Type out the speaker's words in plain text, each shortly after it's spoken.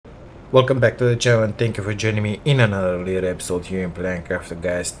Welcome back to the channel and thank you for joining me in another little episode here in Playcraft,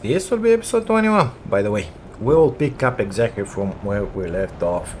 guys. This will be episode 21, by the way. We will pick up exactly from where we left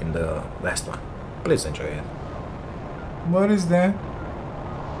off in the last one. Please enjoy it. What is that?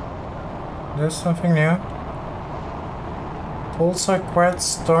 There's something new. Tulsa Quartz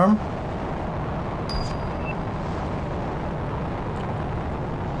Storm?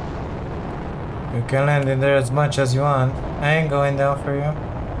 You can land in there as much as you want. I ain't going down for you.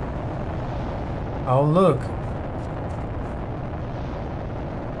 Oh, look.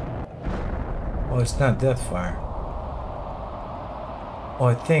 Oh, it's not that far. Oh,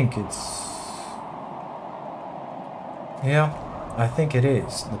 I think it's... Yeah, I think it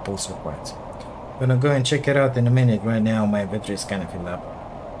is the pulsar quartz. Gonna go and check it out in a minute. Right now, my battery is kind of filled up.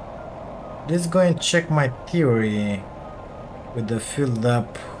 Let's go and check my theory with the filled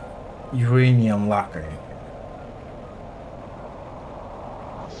up uranium locker.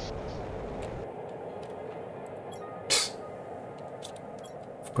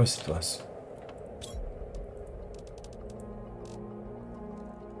 Of course it was.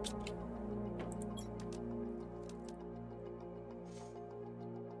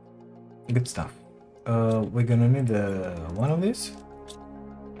 Good stuff. We're gonna need one of these.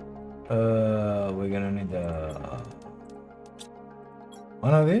 We're gonna need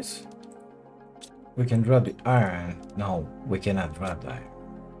one of these. We can drop the iron. No, we cannot drop the iron.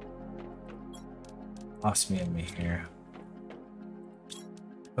 Ask me and me here.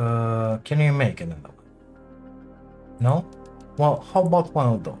 Can you make another one? No? Well, how about one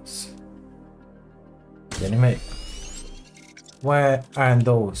of those? Can you make? Why aren't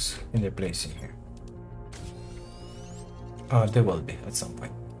those in their place in here? Oh, they will be at some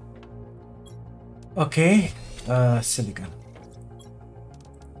point. Okay, silicon.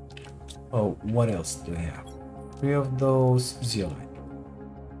 Oh, what else do we have? 3 of those zeolite.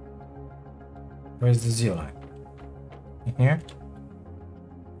 Where's the zeolite? In here?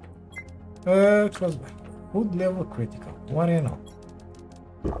 Close by. Food level critical. What do you know?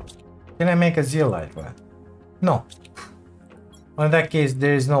 Can I make a zeolite one? No. In that case,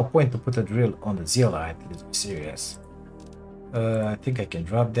 there is no point to put a drill on the zeolite. Let's be serious. I think I can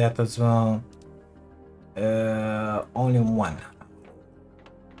drop that as well. Only one.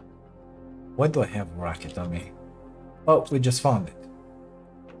 Why do I have a rocket on me? Oh, we just found it.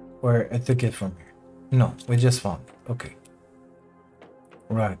 Or I took it from here. No, we just found it. Okay.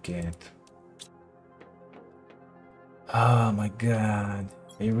 Rocket. Oh my god.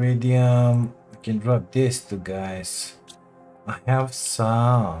 Iridium. I can drop this too, guys. I have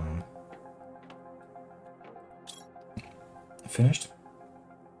some. Finished?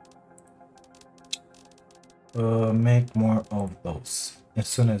 Make more of those as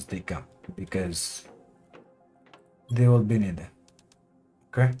soon as they come, because they will be needed.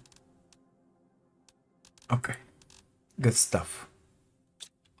 Okay? Okay. Good stuff.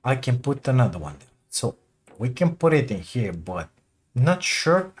 I can put another one there. So we can put it in here, but not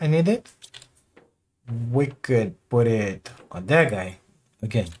sure I need it. We could put it on that guy.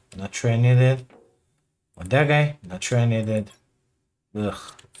 Again, not sure I need it. On that guy, not sure I need it. Ugh,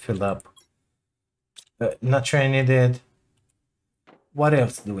 filled up. Not sure I need it. What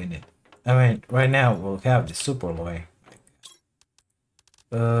else do we need? I mean, right now we'll have the super alloy.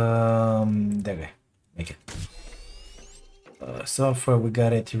 That guy. Make it. Sulfur, we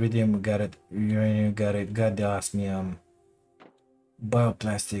got it. Iridium, we got it. Uranium, we got it. Got the osmium.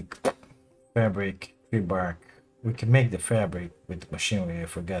 Bioplastic. Fabric. Tree bark. We can make the fabric with the machinery. I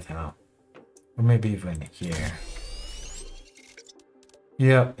forgot how. Or maybe even here.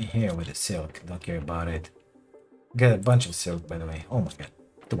 Yeah, here with the silk. Don't care about it. Got a bunch of silk, by the way. Oh my god.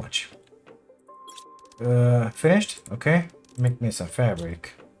 Too much. Finished? Okay. Make me some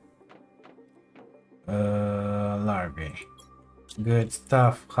fabric. Larvae. Good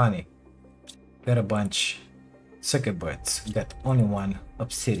stuff. Honey. Got a bunch. Circuit boards. Got only one.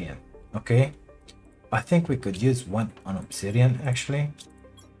 Obsidian. Okay. I think we could use one on obsidian, actually.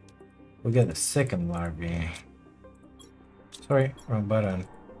 We got the second larvae. Sorry, wrong button.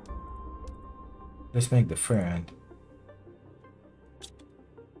 Let's make the friend.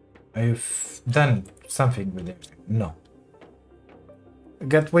 I've done something with it. No. I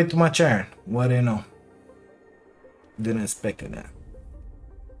got way too much iron. What do you know? Didn't expect that.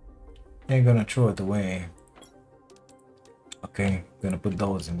 Ain't gonna throw it away. Okay, gonna put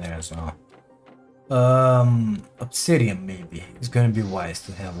those in there as well. Obsidian maybe. It's gonna be wise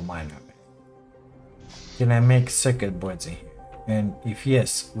to have a miner. Can I make circuit boards in here? And if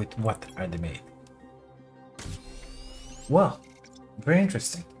yes, with what are they made? Well, very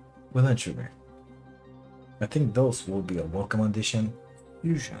interesting. Wooden sugar. I think those will be a welcome addition.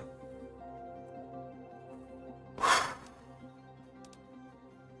 Fusion.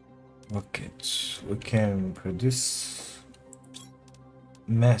 rockets. We can produce,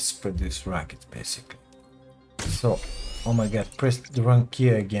 mass produce rockets basically. So, oh my god, press the wrong key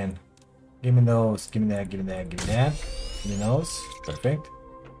again. Give me those, give me that, give me that, give me that. Give me those, perfect.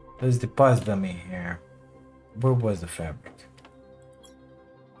 Let's deposit them in here. Where was the fabric?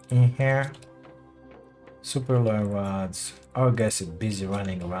 In here. Super low rods. Our guys are busy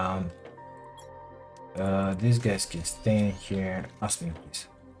running around. These guys can stay in here. Ask me please.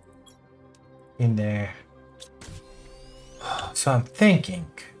 In there. So I'm thinking,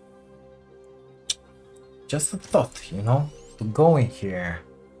 just a thought, you know, to go in here,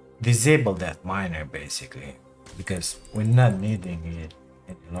 disable that miner basically, because we're not needing it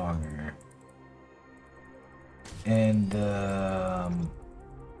any longer. And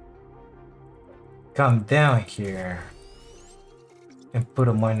come down here and put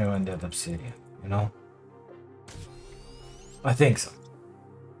a miner on that obsidian, you know? I think so.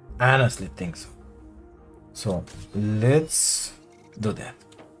 I honestly think so. So let's do that.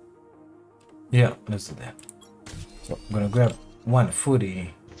 Yeah, let's do that. So I'm gonna grab one foodie.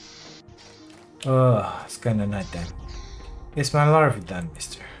 Oh, it's kinda nighttime. Is my larvae done,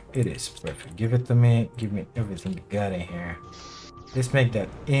 mister? It is perfect. Give it to me. Give me everything you got in here. Let's make that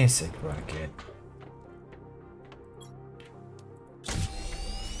insect rocket.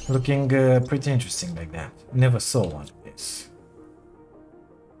 Looking pretty interesting like that. Never saw one of this.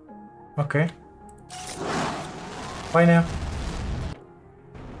 Okay. Bye now.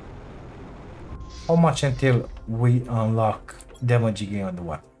 How much until we unlock damage again on the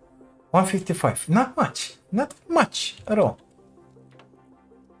water? 155. Not much. Not much at all.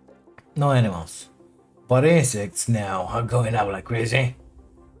 No animals. But insects now are going up like crazy.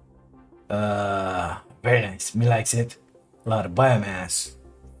 Very nice. Me likes it. A lot of biomass.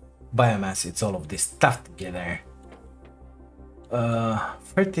 Biomass, it's all of this stuff together.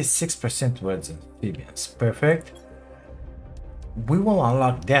 36% towards amphibians. Perfect. We will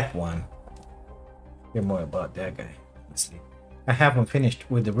unlock that one. Hear more about that guy. Let's see. I haven't finished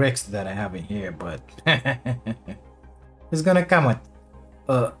with the Rex that I have in here, but it's gonna come at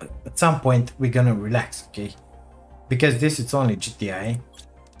some point. We're gonna relax, okay? Because this is only GTI.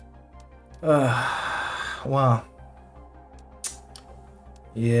 Well,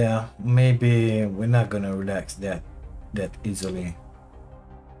 yeah, maybe we're not gonna relax that easily.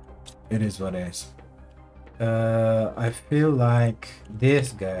 It is what it is. I feel like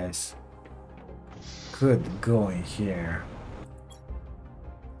these guys could go in here.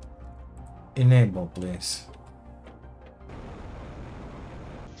 Enable, please.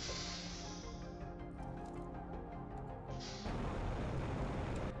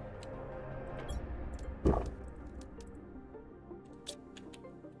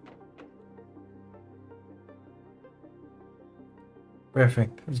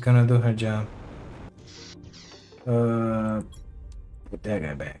 Perfect. It's gonna do her job. Put that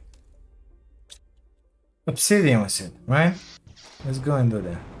guy back. Obsidian was it, right? Let's go and do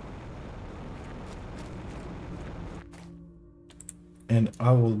that. And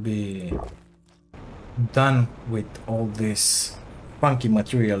I will be done with all these funky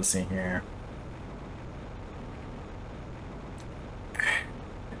materials in here.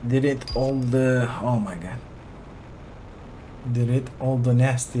 Did it all the... oh my god. Did it all the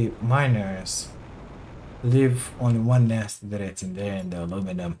nasty miners. Leave only one nasty that's in there, and the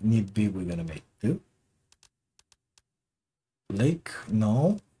aluminum. Need be, we're gonna make two. Lake?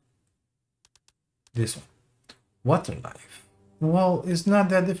 No. This one. Water life. Well, it's not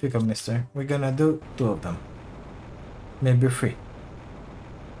that difficult, mister. We're gonna do two of them. Maybe three.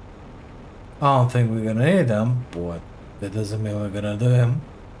 I don't think we're gonna need them, but that doesn't mean we're gonna do them.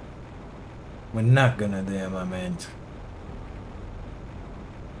 We're not gonna do them, I meant.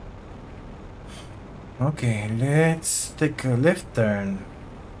 Okay, let's take a left turn.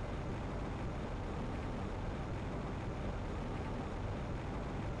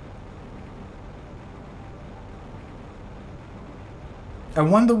 I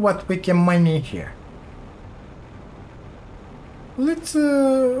wonder what we can mine in here. Let's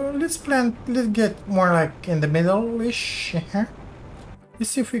plan. Let's get more like in the middle-ish here.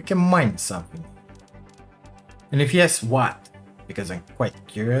 Let's see if we can mine something. And if yes, what? Because I'm quite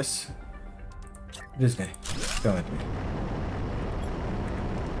curious. This guy, come with me.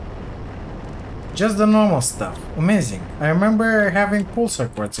 Just the normal stuff. Amazing. I remember having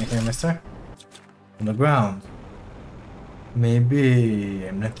pulsar quartz in here, mister. On the ground. Maybe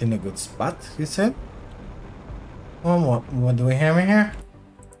I'm not in a good spot, you said? Well, what do we have in here?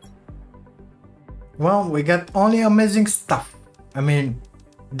 Well, we got only amazing stuff. I mean,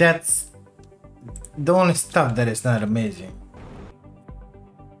 that's the only stuff that is not amazing.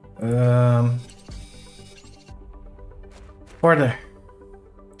 Um, Order.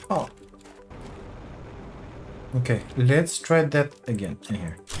 Oh. Okay, let's try that again in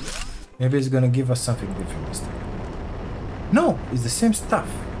here. Maybe it's gonna give us something different this time. No, it's the same stuff.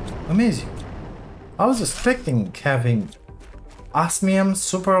 Amazing. I was expecting having osmium,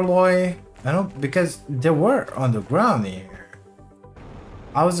 superalloy. I don't, because they were on the ground here.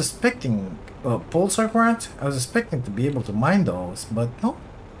 I was expecting pulsar current. I was expecting to be able to mine those, but no,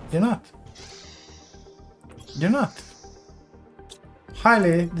 you're not. You're not.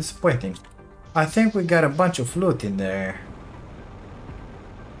 Highly disappointing. I think we got a bunch of loot in there.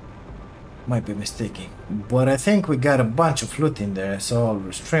 Might be mistaken, but I think we got a bunch of loot in there, so I'll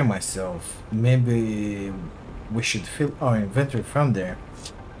restrain myself. Maybe we should fill our inventory from there.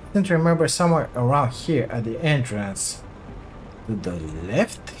 I think remember somewhere around here at the entrance. To the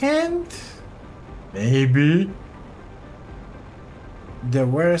left hand? Maybe. There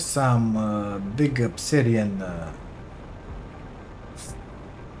were some big obsidian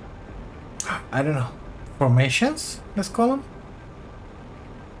I don't know, formations, let's call them.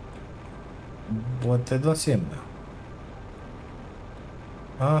 But I don't see them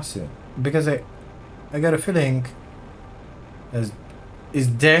now. Oh, see, because I got a feeling as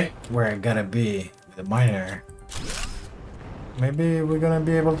is there where I gotta be the miner. Maybe we're gonna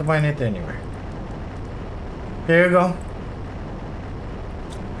be able to mine it anywhere. Here you go.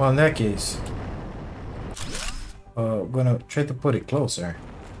 Well, in that case, gonna try to put it closer.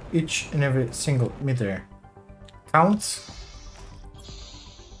 Each and every single meter counts.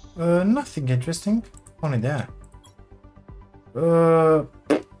 Nothing interesting. Only that.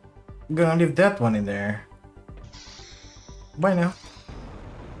 Gonna leave that one in there. Bye now.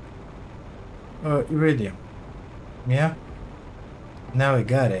 Iridium. Yeah. Now we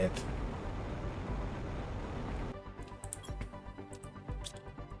got it.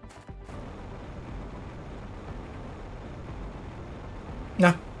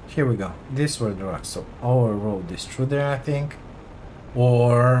 Nah. Here we go. This were the rocks. So our road is through there, I think.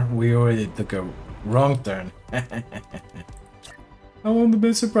 Or we already took a wrong turn. I won't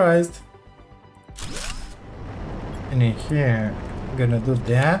be surprised. And in here, I'm gonna do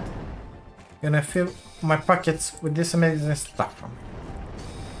that. Gonna fill my pockets with this amazing stuff.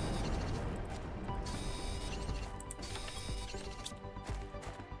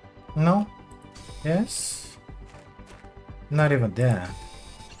 No? Yes? Not even that.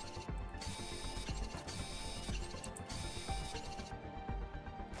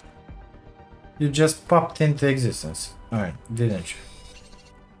 You just popped into existence. Alright, didn't you?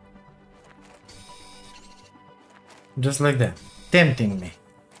 Just like that. Tempting me.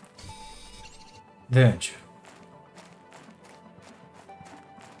 Didn't you?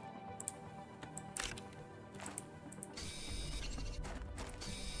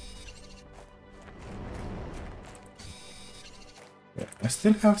 Yeah, I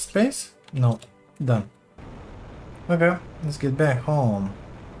still have space? No. Done. Okay, let's get back home.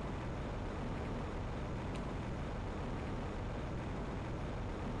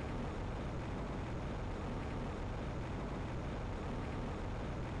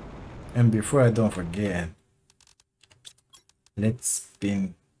 And before I don't forget, let's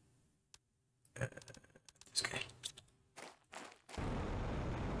spin this guy.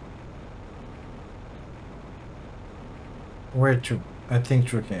 Where to? I think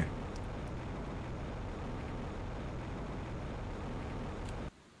through here.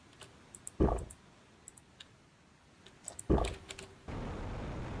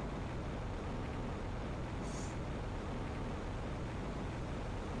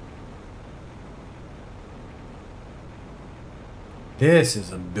 This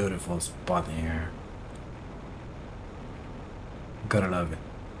is a beautiful spot here. Gotta love it.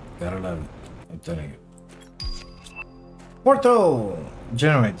 Gotta love it. I'm telling you. Portal!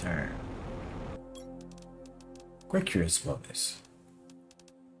 Generator. Quite curious about this.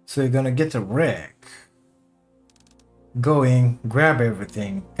 So you're gonna get a wreck. Go in, grab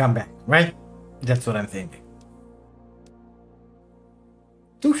everything, come back, right? That's what I'm thinking.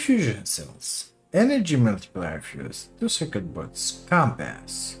 2 fusion cells. Energy multiplier fuse, 2 circuit boards,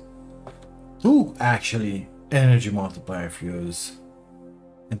 compass, 2 actually energy multiplier fuse,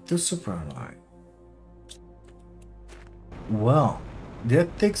 and 2 superalloy. Well,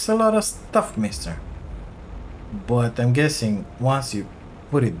 that takes a lot of stuff, mister. But I'm guessing once you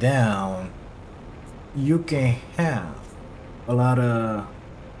put it down, you can have a lot of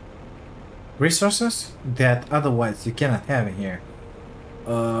resources that otherwise you cannot have in here.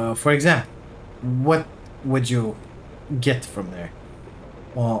 For example, what would you get from there?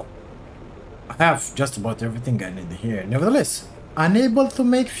 Well, I have just about everything I need here. Nevertheless, unable to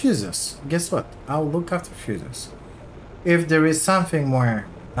make fuses. Guess what? I'll look after fuses. If there is something more,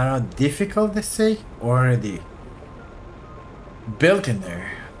 I don't know, difficult to say, already built in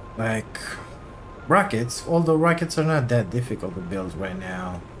there, like rockets, although rockets are not that difficult to build right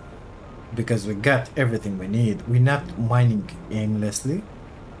now because we got everything we need. We're not mining aimlessly.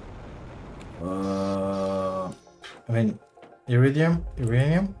 I mean, uranium,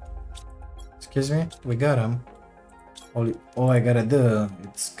 excuse me, we got them. All I gotta do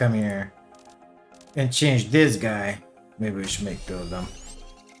is come here and change this guy. Maybe we should make two of them,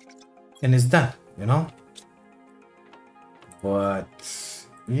 and it's done, you know. But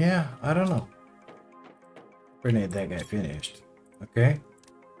yeah, I don't know. We need that guy finished. Okay,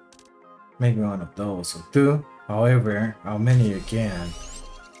 make me one of those. So two, however, how many you can.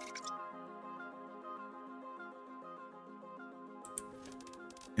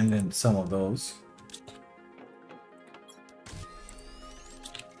 And then some of those.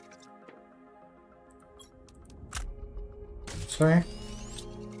 Sorry.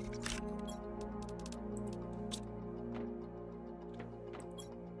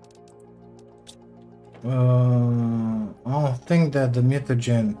 I don't think that the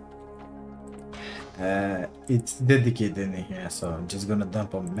mutagen it's dedicated in here, so I'm just gonna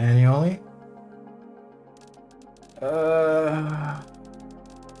dump them manually.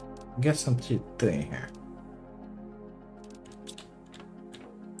 Get some shit in here.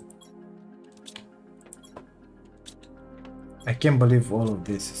 I can't believe all of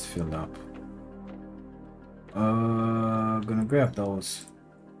this is filled up. Gonna grab those.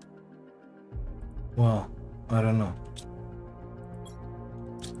 Well, I don't know.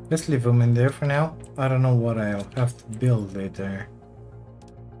 Let's leave them in there for now. I don't know what I'll have to build later.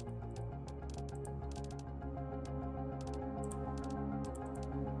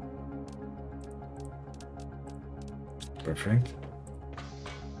 Perfect.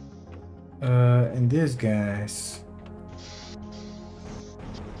 And these guys.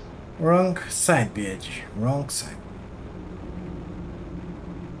 Wrong side, B.I.G. Wrong side.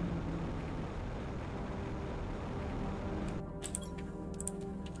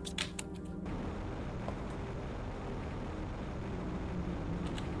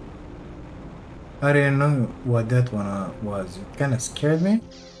 I didn't know what that one was. It kind of scared me.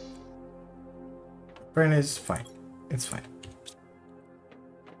 Apparently it's fine. It's fine.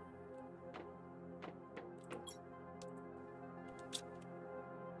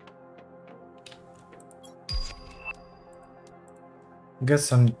 Got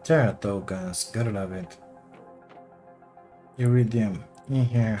some Terra tokens. Gotta love it. Iridium in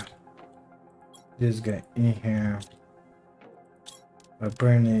here. This guy in here.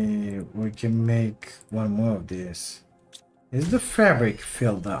 Apparently we can make one more of this. Is the fabric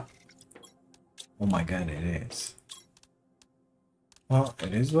filled up? Oh my god, it is. Well,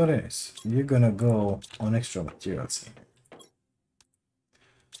 it is what it is. You're gonna go on extra materials here.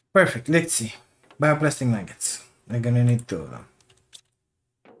 Perfect, let's see. Bioplastic nuggets. We're gonna need two of them.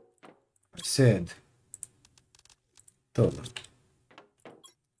 I said two of them.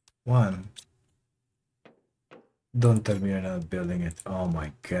 One. Don't tell me you're not building it. Oh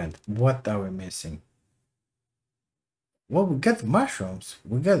my god. What are we missing? Well, we got the mushrooms,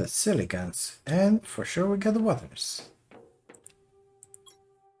 we got the silicons, and for sure we got the waters.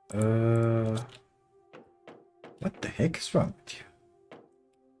 What the heck is wrong with you?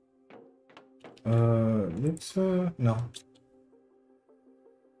 Let's, no.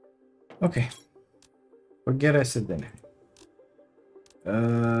 Okay. Forget I said anything.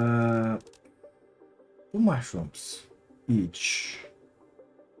 Two mushrooms each.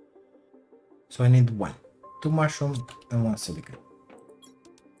 So I need one. Two mushrooms and one silicon.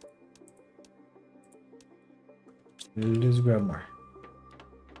 Let's grab more.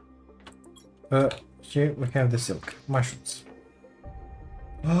 Here we have the silk mushrooms.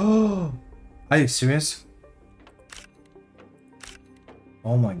 Oh, are you serious?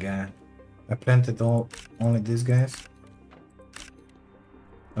 Oh my god. I planted only these guys.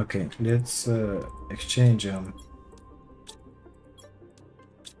 Okay, let's exchange them.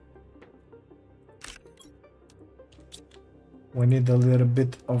 We need a little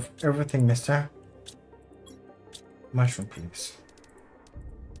bit of everything, mister. Mushroom, please.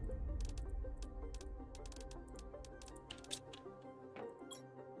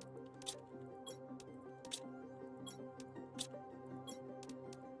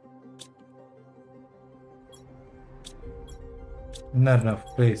 Not enough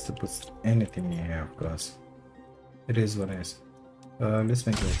place to put anything in here, of course. It is what it is. Let's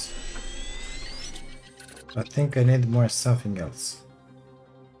make this. I think I need more something else.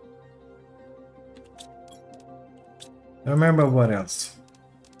 Remember what else?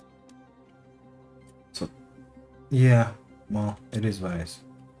 So, yeah, well, it is what it is.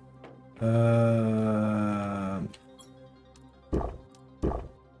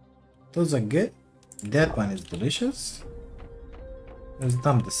 Those are good. That one is delicious. Let's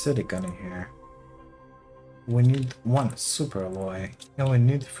dump the silicon in here. We need one super alloy, and we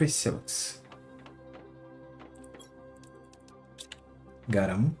need 3 silks. Got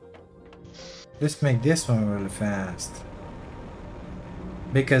him. Let's make this one really fast.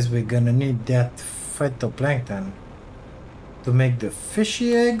 Because we're gonna need that phytoplankton to make the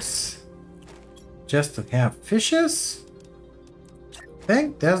fishy eggs. Just to have fishes? I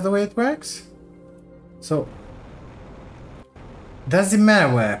think that's the way it works. So, doesn't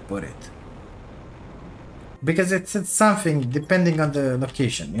matter where I put it. Because it's something depending on the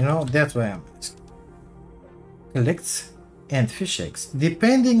location, you know? That's why I'm asking. Collects and fish eggs,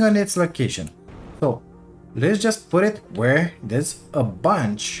 depending on its location. So, let's just put it where there's a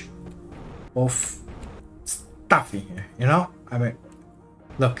bunch of stuff in here, you know? I mean,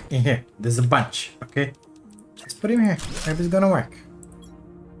 look, in here, there's a bunch, okay? Let's put him here. Maybe it's gonna work.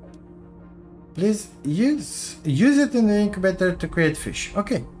 Please use it in the incubator to create fish.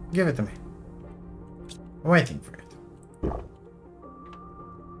 Okay, give it to me. I'm waiting for it.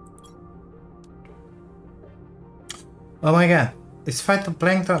 Oh my god, it's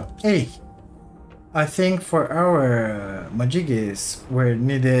phytoplankton A. I think for our majigis we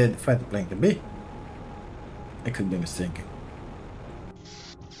needed phytoplankton B. I could be mistaken.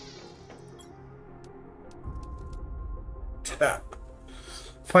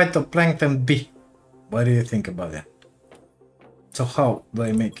 Phytoplankton B. What do you think about that? So how do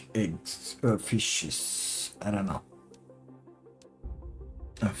I make eggs or fishes? I don't know.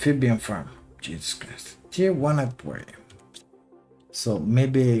 Amphibian farm. Jesus Christ. Tier 1 aquarium. So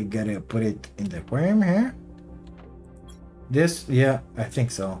maybe gotta put it in the aquarium here. This, yeah, I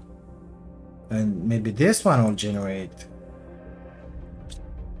think so. And maybe this one will generate.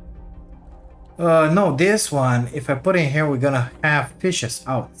 No, this one, if I put in here, we're gonna have fishes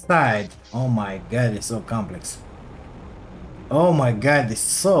outside. Oh my god, it's so complex. Oh my god, it's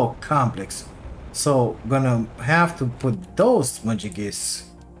so complex. So, gonna have to put those majigis.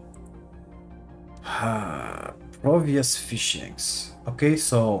 Provious fish eggs. Okay,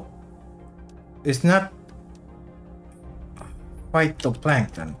 so it's not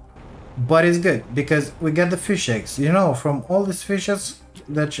phytoplankton, but it's good because we get the fish eggs. You know, from all these fishes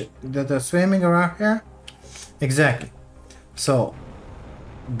that are swimming around here. Exactly. So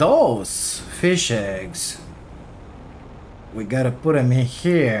those fish eggs, we gotta put them in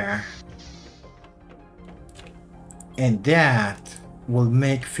here, and that will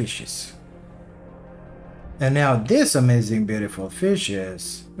make fishes. And now these amazing beautiful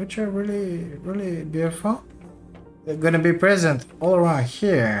fishes, which are really, really beautiful, they're gonna be present all around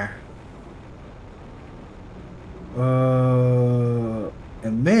here.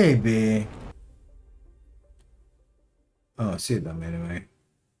 And maybe, oh, see them anyway.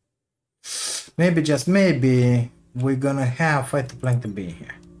 Maybe, just maybe, we're gonna have phytoplankton be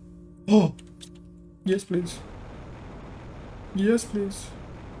here. Oh, yes, please. Yes, please.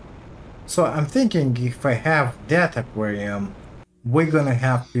 So I'm thinking if I have that aquarium, we're gonna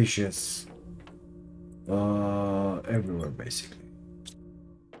have fishes everywhere basically.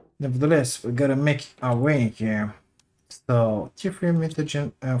 Nevertheless, we gotta make our way in here. So tier 3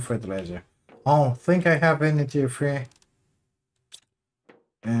 mutagen and fertilizer. I don't think I have any tier 3.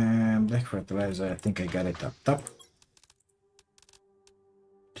 And black fertilizer, I think I got it up top.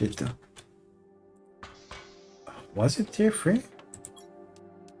 Was it tier 3?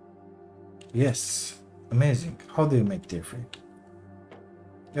 Yes, amazing. How do you make tier 3?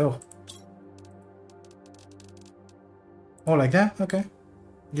 Oh. Oh, like that? Okay.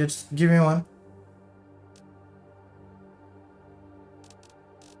 Just give me one.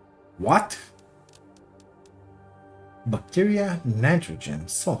 What? Bacteria, nitrogen,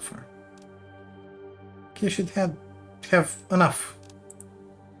 sulfur. Okay, you should have enough.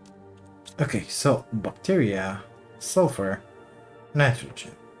 Okay, so bacteria, sulfur,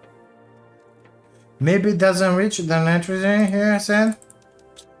 nitrogen. Maybe it doesn't reach the nitrogen here, I said?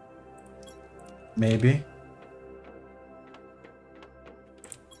 Maybe.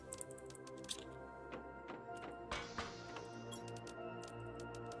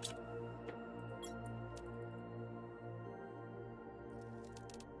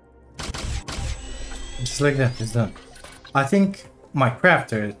 Just like that, it's done. I think my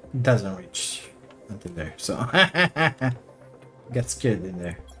crafter doesn't reach until there, so get scared in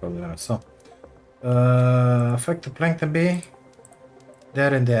there, probably not. So phytoplankton B,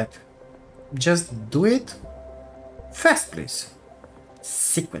 that and that. Just do it Fast, please.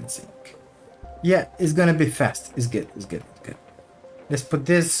 Sequencing. Yeah, it's gonna be fast. It's good. It's good. It's good. Let's put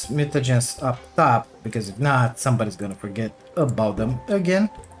these mutagens up top, because if not, somebody's gonna forget about them again.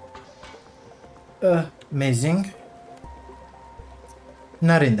 Amazing.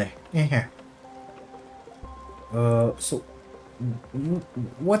 Not in there. In here. So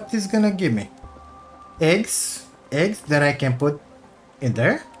what is gonna give me? Eggs that I can put in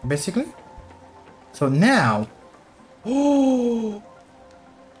there, basically. So now, oh,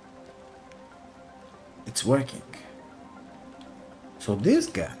 it's working. So this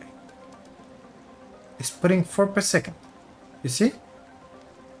guy is putting 4 per second. You see?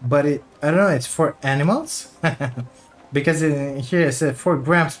 But I don't know, it's for animals. Because here it says 4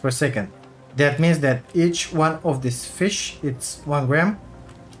 grams per second. That means that each one of these fish, it's 1 gram.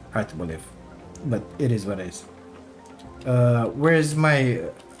 Hard to believe, but it is what it is. Where is my...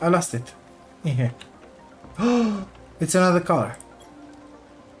 I lost it. In here. Oh, it's another color.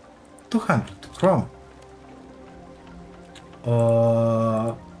 200 chrome.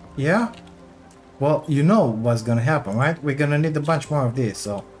 Yeah. Well, you know what's gonna happen, right? We're gonna need a bunch more of these,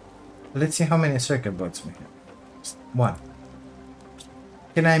 so let's see how many circuit boards we have. 1.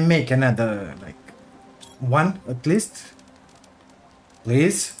 Can I make another, like, 1 at least?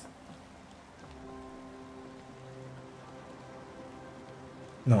 Please?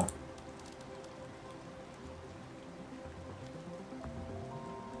 No.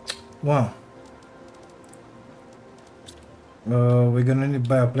 Wow. We're gonna need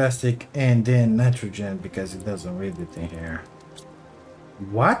bioplastic and then nitrogen because it doesn't read it in here.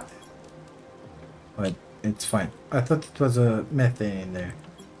 What? But it's fine. I thought it was a methane in there.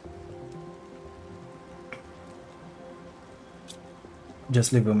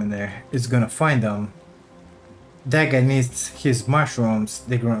 Just leave them in there. It's gonna find them. That guy needs his mushrooms.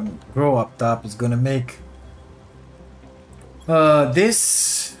 They're gonna grow up top. It's gonna make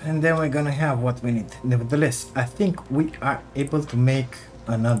this, and then we're gonna have what we need. Nevertheless, I think we are able to make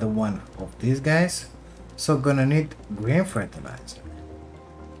another one of these guys. So gonna need green fertilizer,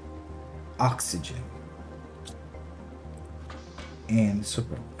 oxygen, and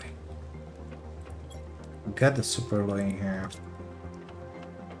superalloy. We got the superalloy in here.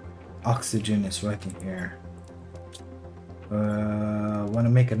 Oxygen is right in here. Want to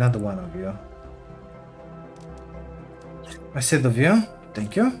make another one of you. I said of you.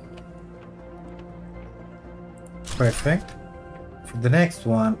 Thank you. Perfect. For the next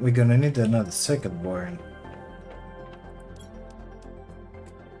one, we're gonna need another circuit board.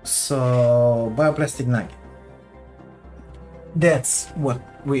 So, bioplastic nugget. That's what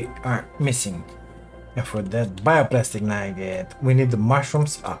we are missing. And for that bioplastic nugget, we need the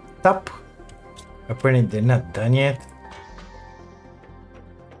mushrooms up top. Apparently they're not done yet.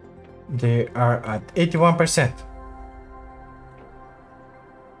 They are at 81%.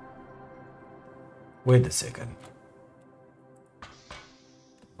 Wait a second.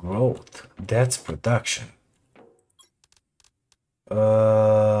 Growth. That's production.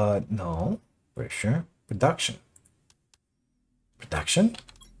 No. For sure. Production. Production?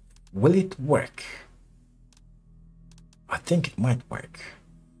 Will it work? I think it might work.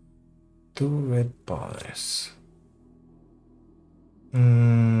 2 red powders.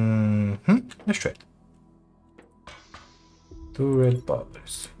 Let's try it. 2 red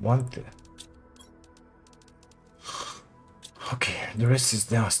powders. 1, 2. Okay, the rest is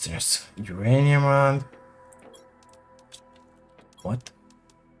downstairs. Uranium rod. What?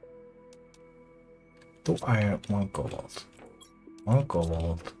 2 iron, 1 cobalt. 1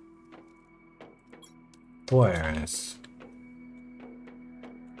 cobalt. 2 irons.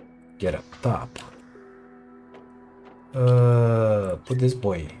 Get up top. Put this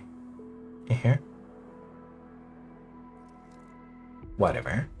boy in here.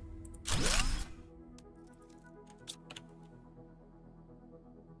 Whatever.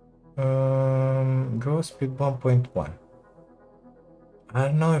 Grow speed 1.1. I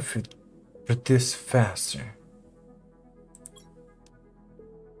don't know if it produces faster.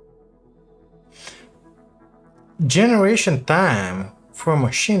 Generation time for a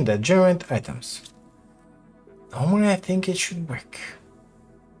machine that generates items. Normally I think it should work,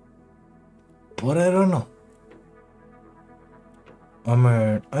 but I don't know.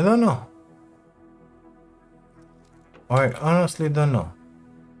 I don't know. I honestly don't know.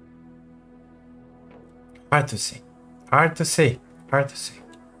 Hard to say. Hard to say. Hard to say.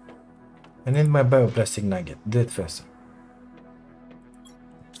 I need my bioplastic nugget. Do it faster.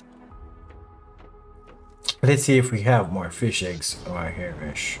 Let's see if we have more fish eggs right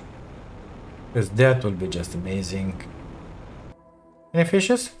here-ish. Because that would be just amazing. Any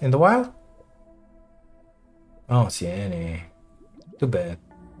fishes in the wild? I don't see any. Too bad.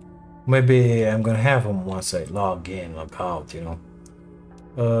 Maybe I'm gonna have them once I log in, log out, you know.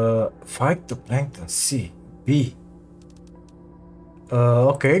 Phytoplankton C. B.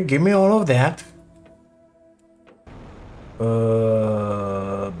 Okay, give me all of that.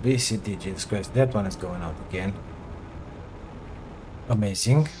 BCD, Jesus Christ, that one is going out again.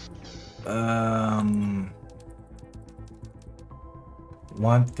 Amazing. 1,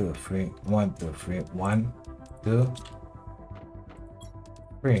 2, 3, 1, 2, 3, 1, 2,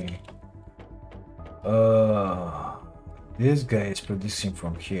 3. This guy is producing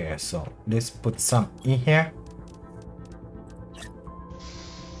from here, so let's put some in here.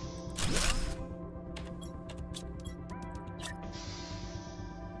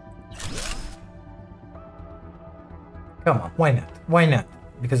 Come on, why not? Why not?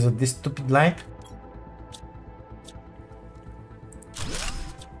 Because of this stupid light?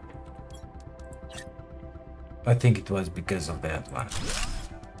 I think it was because of that one.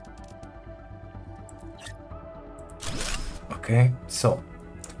 Okay, so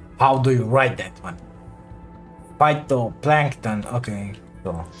how do you write that one? Phytoplankton. Okay,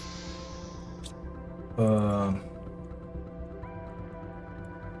 so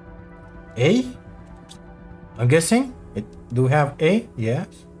A? I'm guessing it do have A? Yes.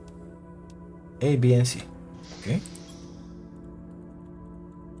 A, B, and C. Okay.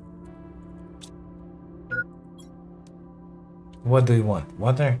 What do you want?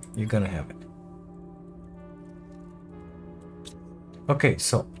 Water? You're gonna have it. Okay,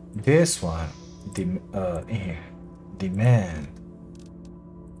 so this one, here, demand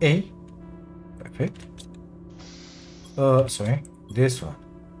A. Perfect. Sorry, this one.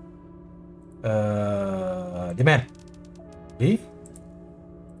 Demand B.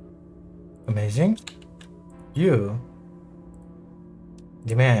 Amazing. You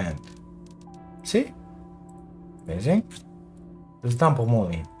demand C. Amazing. Let's dump them all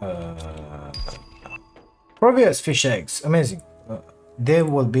in. Previous fish eggs. Amazing. They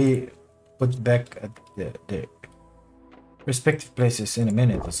will be put back at the respective places in a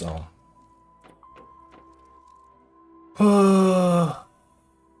minute or so.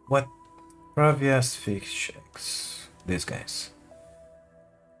 What previous fish eggs? These guys.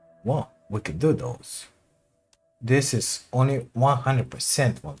 Wow, we could do those. This is only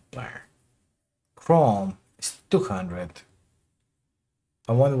 100% multiplier. Chrome is 200.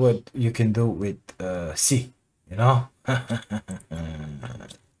 I wonder what you can do with C, you know?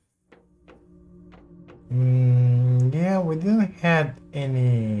 Yeah, we didn't have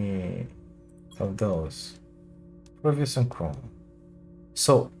any of those. Previous on Chrome.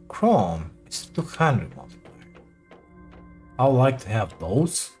 So Chrome is 200 multiplier. I would like to have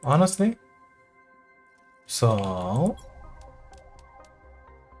those, honestly. So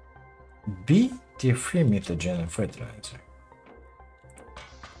B tier 3 mutagen and fertilizer.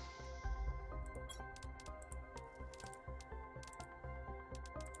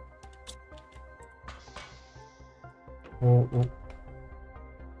 Oh.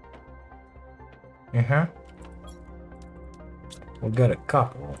 We got a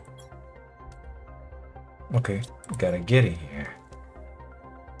couple. Okay, gotta get it here.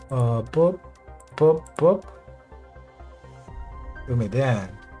 Boop. Give me that.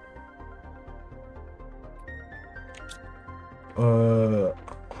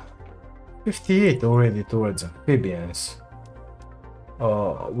 58 already towards amphibians.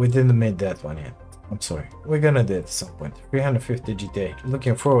 We didn't make that one yet. I'm sorry. We're gonna do it at some point. 350 GTA.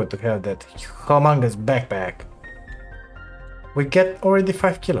 Looking forward to have that humongous backpack. We get already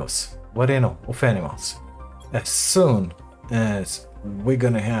 5 kilos. What do you know? Of animals. As soon as we're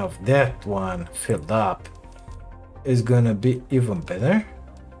gonna have that one filled up, it's gonna be even better.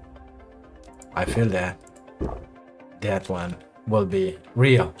 I feel that. That one will be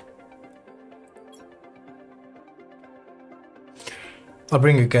real. I'll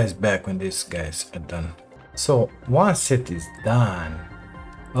bring you guys back when these guys are done. So once it is done,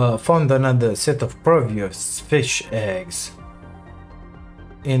 found another set of previous fish eggs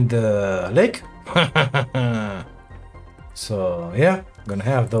in the lake. So yeah, gonna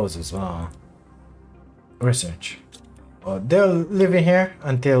have those as well. Research. They'll live in here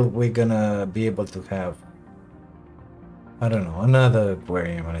until we're gonna be able to have, I don't know, another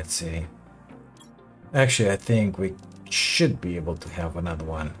aquarium, let's see. Actually, I think we should be able to have another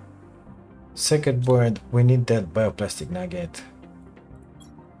one. Second board, we need that bioplastic nugget.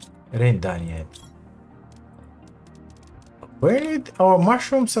 It ain't done yet. Really? Our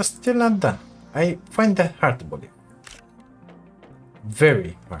mushrooms are still not done. I find that hard to believe.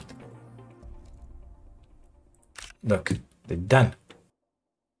 Very hard to believe. Look, they're done.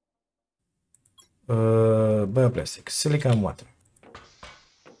 bioplastic, silicon water.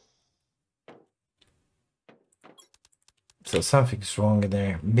 So something's wrong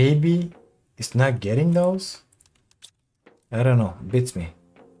there. Maybe it's not getting those. I don't know. Beats me.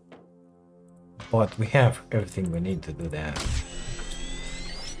 But we have everything we need to do that.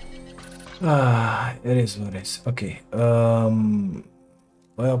 It is what it is. Okay.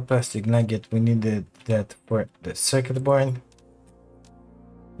 Bioplastic nugget. We needed that for the circuit board.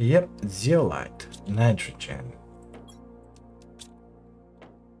 Yep. Zeolite. Nitrogen.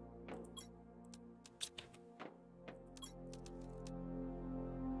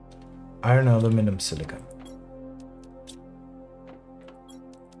 Iron, aluminum, silicon.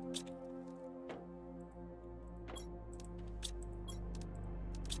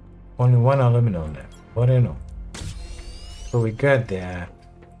 Only one aluminum left. What do you know? So we got that.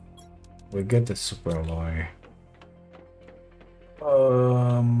 We got the super alloy.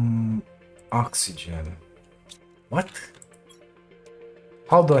 Oxygen. What?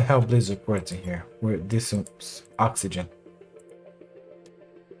 How do I have blizzard quartz in here? Where this is oxygen.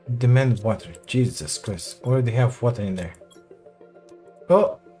 Demand water. Jesus Christ. Already have water in there.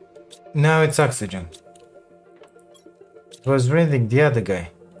 Oh, now it's oxygen. It was reading the other guy.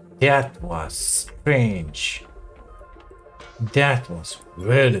 That was strange. That was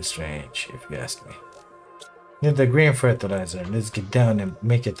really strange, if you ask me. Need the green fertilizer. Let's get down and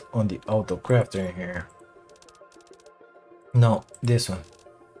make it on the auto crafter here. No, this one.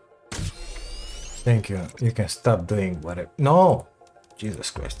 Thank you. You can stop doing whatever. No!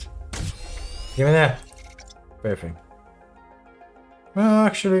 Jesus Christ. Give me that. Perfect. Well,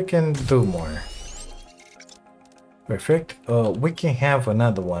 actually, we can do more. Perfect. We can have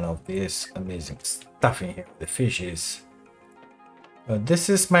another one of this amazing stuff in here. The fishes. This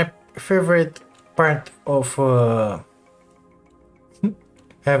is my favorite part of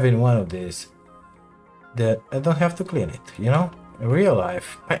having one of these. That I don't have to clean it, you know? In real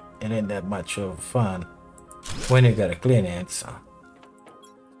life, it ain't that much of fun when you gotta clean it, so.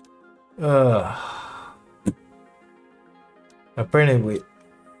 Apparently we...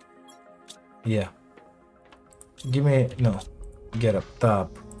 Yeah. Give me... No. Get up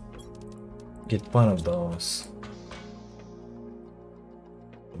top. Get one of those.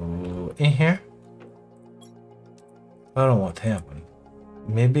 In here? I don't know what happened.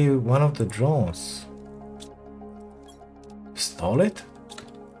 Maybe one of the drones stole it?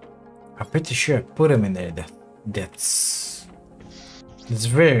 I'm pretty sure I put him in there. That's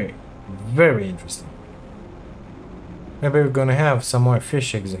very, very interesting. Maybe we're gonna have some more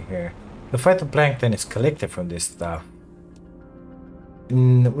fish eggs in here. The phytoplankton is collected from this stuff.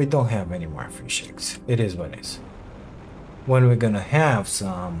 We don't have any more fish eggs. It is what it is. When we're gonna have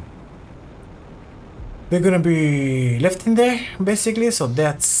some, they're gonna be left in there basically, so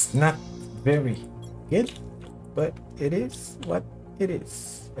that's not very good, but it is what it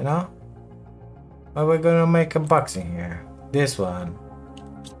is, you know. But we're gonna make a box in here, this one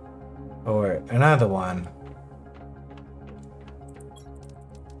or another one.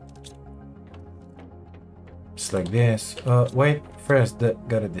 Just like this. Wait, first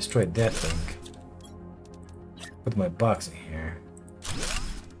gotta destroy that thing. Put my box in here.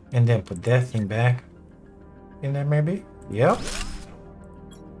 And then put that thing back in there maybe? Yep.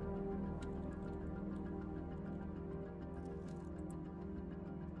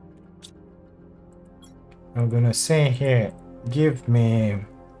 I'm gonna say here, give me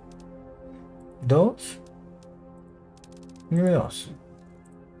those. Give me those.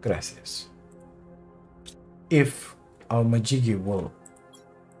 Gracias. If our B.I.G will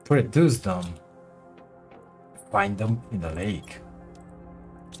produce them, find them in the lake.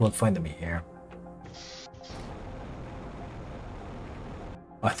 We'll find them here.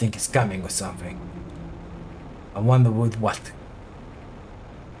 I think it's coming with something. I wonder with what.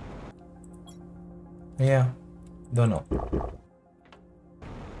 Yeah, don't know.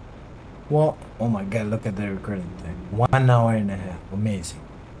 Well, oh my god, look at the recording time. 1 hour and a half. Amazing.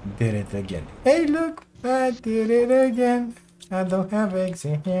 Did it again. Hey, look, I did it again. I don't have eggs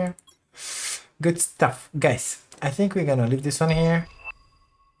in here. Good stuff, guys. I think we're gonna leave this one here.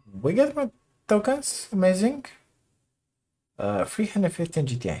 We got more tokens. Amazing. 315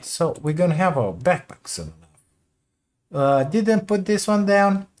 GTI. So we're gonna have our backpack soon. Didn't put this one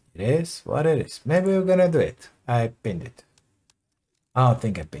down. It is what it is. Maybe we're gonna do it. I pinned it. I don't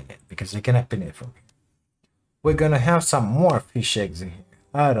think I pinned it because I cannot pin it from here. We're gonna have some more fish eggs in here.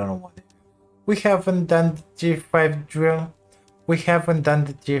 I don't know what. We haven't done the G5 drill. We haven't done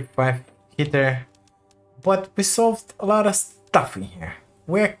the G5 heater. But we solved a lot of stuff in here.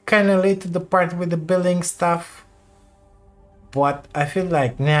 We're kind of late to the part with the building stuff. But I feel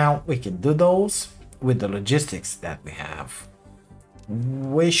like now we can do those. with the logistics that we have,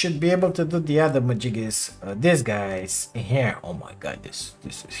 we should be able to do the other majigis. These guys here. Oh my god, this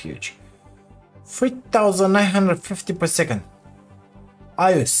is huge. 3,950 per second.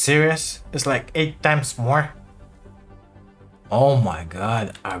 Are you serious? It's like 8 times more. Oh my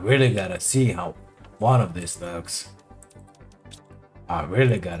god, I really gotta see how one of these looks. I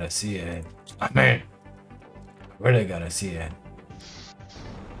really gotta see it. I mean, really gotta see it.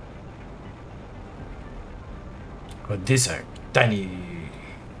 But these are tiny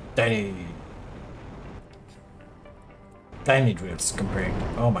drills comparing.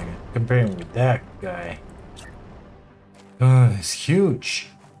 Oh my god, comparing with that guy. Oh, it's huge.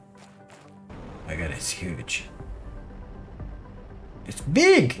 My god, it's huge. It's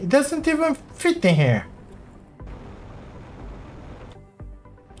big. It doesn't even fit in here.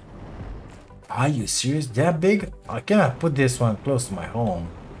 Are you serious? That big? I cannot put this one close to my home.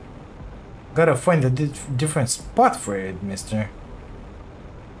 Gotta find a different spot for it, mister.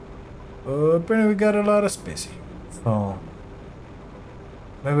 Apparently we got a lot of space here. So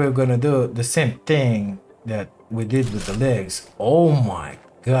maybe we're gonna do the same thing that we did with the legs. Oh my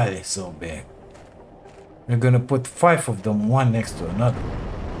god, it's so big. We're gonna put 5 of them, one next to another.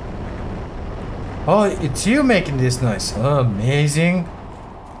 Oh, it's you making this noise. Oh, amazing.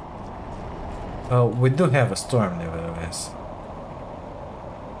 Oh, we do have a storm nevertheless.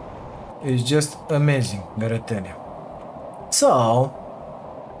 It's just amazing, gotta tell you. So,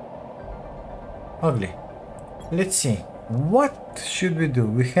 ugly. Let's see. What should we do?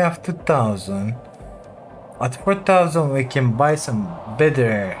 We have 2,000. At 4,000 we can buy some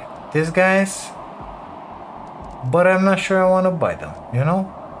better these guys. But I'm not sure I want to buy them, you know?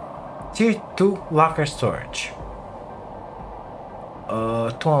 Tier 2 locker storage.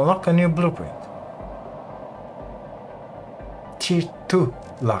 To unlock a new blueprint. Tier 2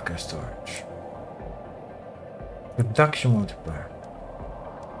 locker storage. Production multiplier.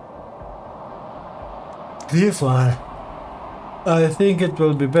 This one, I think it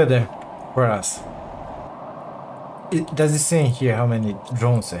will be better for us. Does it say here how many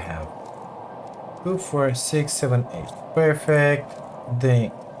drones I have? 2, 4, 6, 7, 8. Perfect.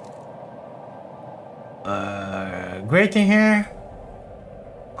 The great in here.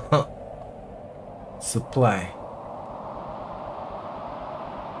 Supply.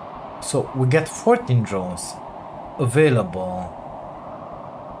 So we get 14 drones available.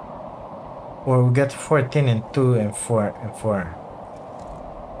 Or we get 14 and 2 and 4 and 4.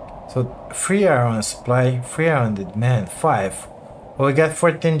 So 3 are on supply, 3 are on the demand, 5. Or we got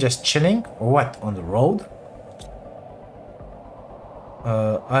 14 just chilling, or what, on the road?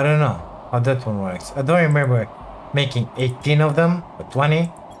 I don't know how that one works. I don't remember making 18 of them, or 20.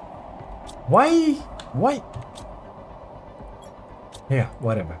 Why? Yeah,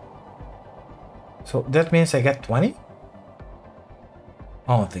 whatever. So that means I got 20?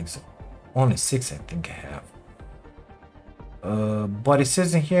 I don't think so. Only 6 I think I have. But it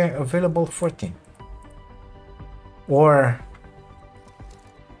says in here available 14. Or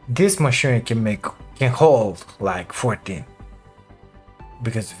this machine can hold like 14.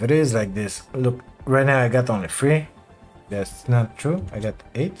 Because if it is like this, look, right now I got only 3. That's not true. I got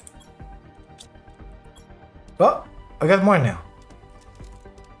 8. Oh, I got more now.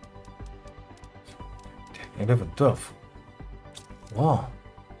 11, 12. Wow.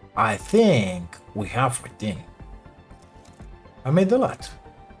 I think we have 14. I made a lot.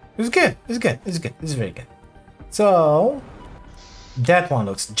 It's good. It's good. It's good. It's very good. So that one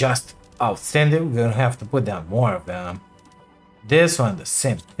looks just outstanding. We're gonna have to put down more of them. This one, the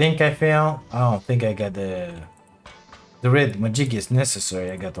same thing I feel. I don't think I got the red majig is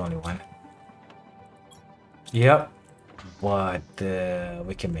necessary. I got only one. Yep. But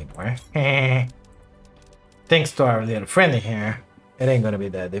we can make more. Thanks to our little friend in here. It ain't gonna be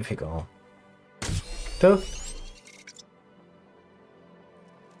that difficult. 2,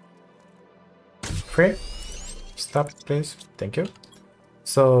 3. Stop, please. Thank you.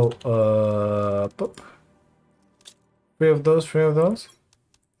 So, poop. 3 of those, 3 of those.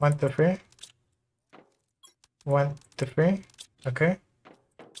 1 to 3. 1 to 3. Okay.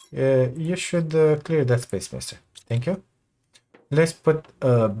 You should clear that space, mister. Thank you. Let's put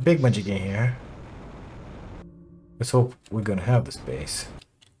a big magic in here. Let's hope we're gonna have the space.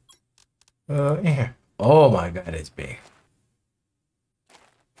 In here. Oh my god, it's big.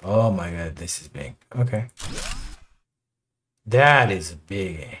 Oh my god, this is big. Okay. That is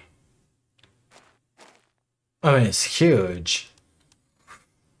big. I mean, it's huge.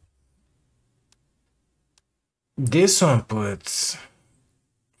 This one puts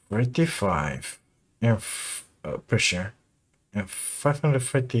 45 and pressure and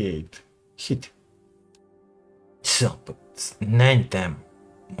 538 heat. still puts 9 times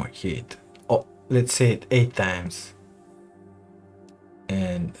more heat. Oh, let's say it 8 times.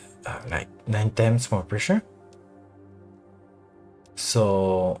 And like 9 times more pressure.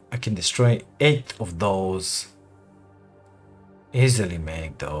 So I can destroy 8 of those. Easily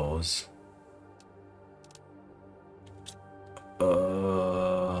make those.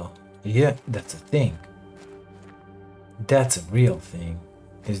 Yeah, that's a thing. That's a real thing.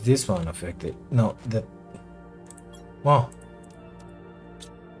 Is this one affected? No, that... Well,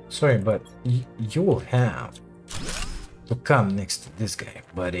 sorry, but you will have to come next to this guy,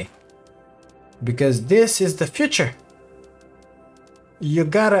 buddy. Because this is the future. You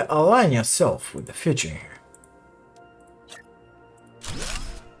gotta align yourself with the future here.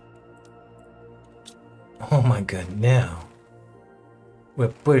 Oh my god, now we're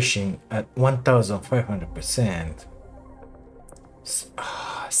pushing at 1500%.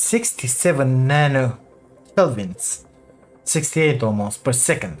 67 nano kelvins, 68 almost per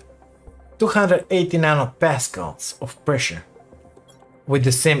second, 280 nanopascals of pressure with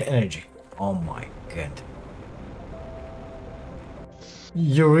the same energy. Oh my god.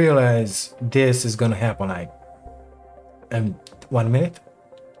 You realize this is gonna happen like in 1 minute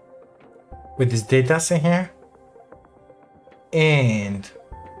with this data in here, and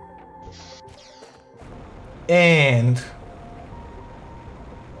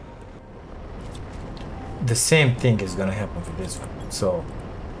the same thing is gonna happen for this one. So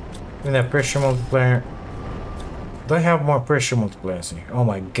in that pressure multiplier, do I have more pressure multipliers in here? Oh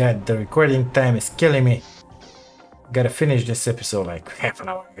my god, the recording time is killing me. Gotta finish this episode like half an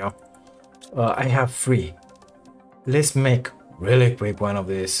hour ago. I have 3. Let's make really quick one of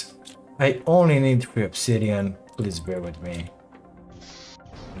these. I only need 3 obsidian. Please bear with me.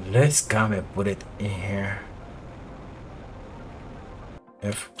 Let's come and put it in here.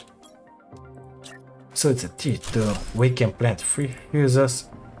 So it's a T2. We can plant 3 fuses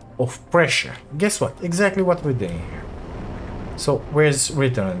of pressure. Guess what? Exactly what we're doing here. So where's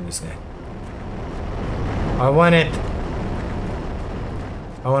written on this guy? I want it.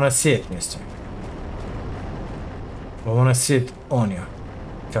 I want to see it, mister. I want to see it on you.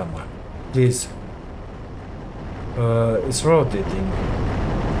 Come on. Please. It's rotating.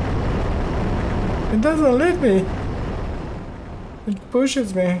 It doesn't let me. It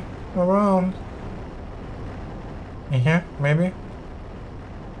pushes me around. In here, maybe?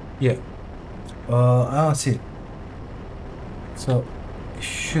 Yeah. I don't see it. So it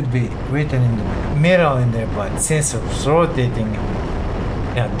should be written in the middle in there, but since it's rotating,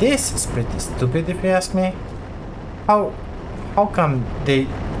 now this is pretty stupid if you ask me. How come they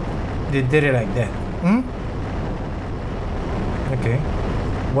did it like that? Okay.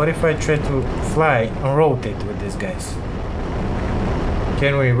 What if I try to fly and rotate with these guys?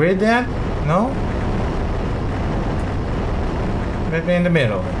 Can we read that? No? Maybe in the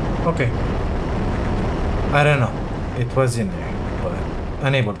middle. Okay. I don't know. It was in there, but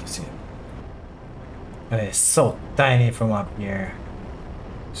unable to see it. It's so tiny from up here.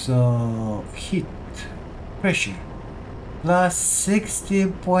 So heat, pressure, plus 60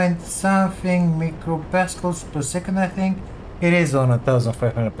 point something micropascals per second. I think it is on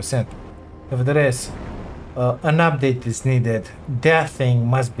 1500%. Nevertheless, an update is needed. That thing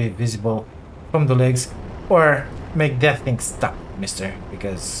must be visible from the legs, or make that thing stop, mister,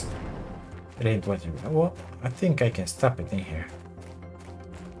 because it ain't what you... Well, I think I can stop it in here.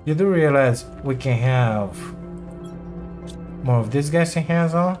 You do realize we can have more of these guys in here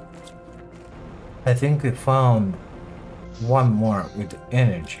as well? I think we found one more with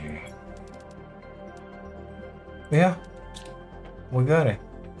energy. Yeah, we got it.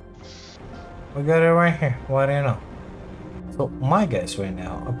 We got it right here. What do you know? So my guys right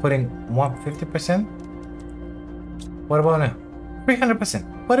now are putting 150%. What about now?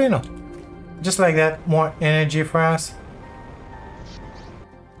 300%. What do you know? Just like that, more energy for us.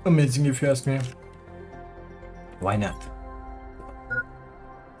 Amazing if you ask me. Why not?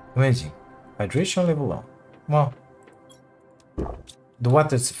 Amazing. Hydration level low. Well, the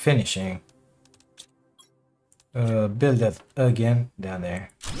water's finishing. Build that again down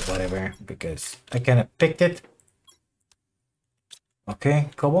there. Whatever, because I kinda picked it. Okay,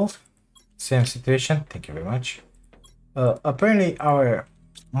 cobalt. Same situation. Thank you very much. Apparently our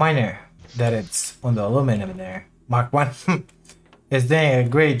miner that it's on the aluminum there, Mark 1, is doing a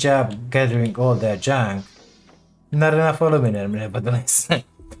great job gathering all that junk. Not enough aluminum, nevertheless.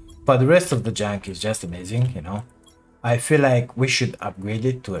 But the rest of the junk is just amazing, you know. I feel like we should upgrade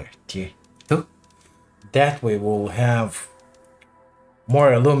it to a tier 2. That way we'll have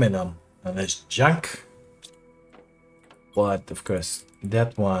more aluminum and less junk. But of course,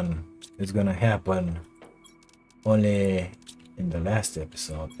 that one is gonna happen only in the last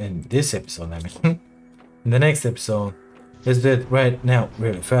episode, in this episode, I mean. In the next episode, let's do it right now,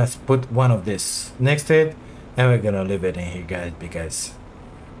 really fast. Put one of this next to it, and we're gonna leave it in here, guys, because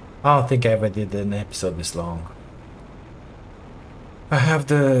I don't think I ever did an episode this long. I have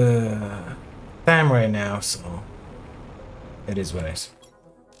the time right now, so it is what it is.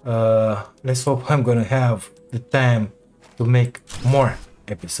 Let's hope I'm gonna have the time to make more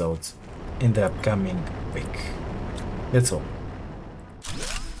episodes in the upcoming week. That's all.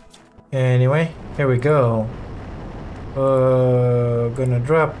 Anyway, here we go. Gonna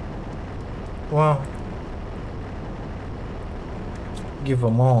drop. Well, give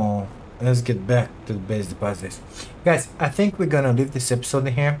them all. Let's get back to the base deposits. Guys, I think we're gonna leave this episode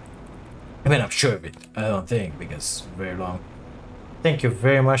in here. I mean, I'm sure of it. I don't think, because it's very long. Thank you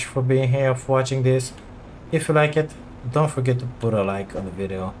very much for being here, for watching this. If you like it, don't forget to put a like on the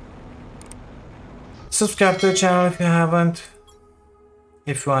video. Subscribe to the channel if you haven't.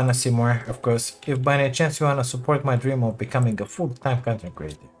 If you wanna see more, of course. If by any chance you wanna support my dream of becoming a full-time content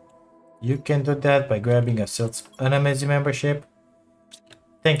creator, you can do that by grabbing yourself an amazing membership.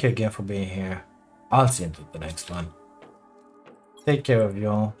 Thank you again for being here. I'll see you into the next one. Take care of you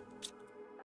all.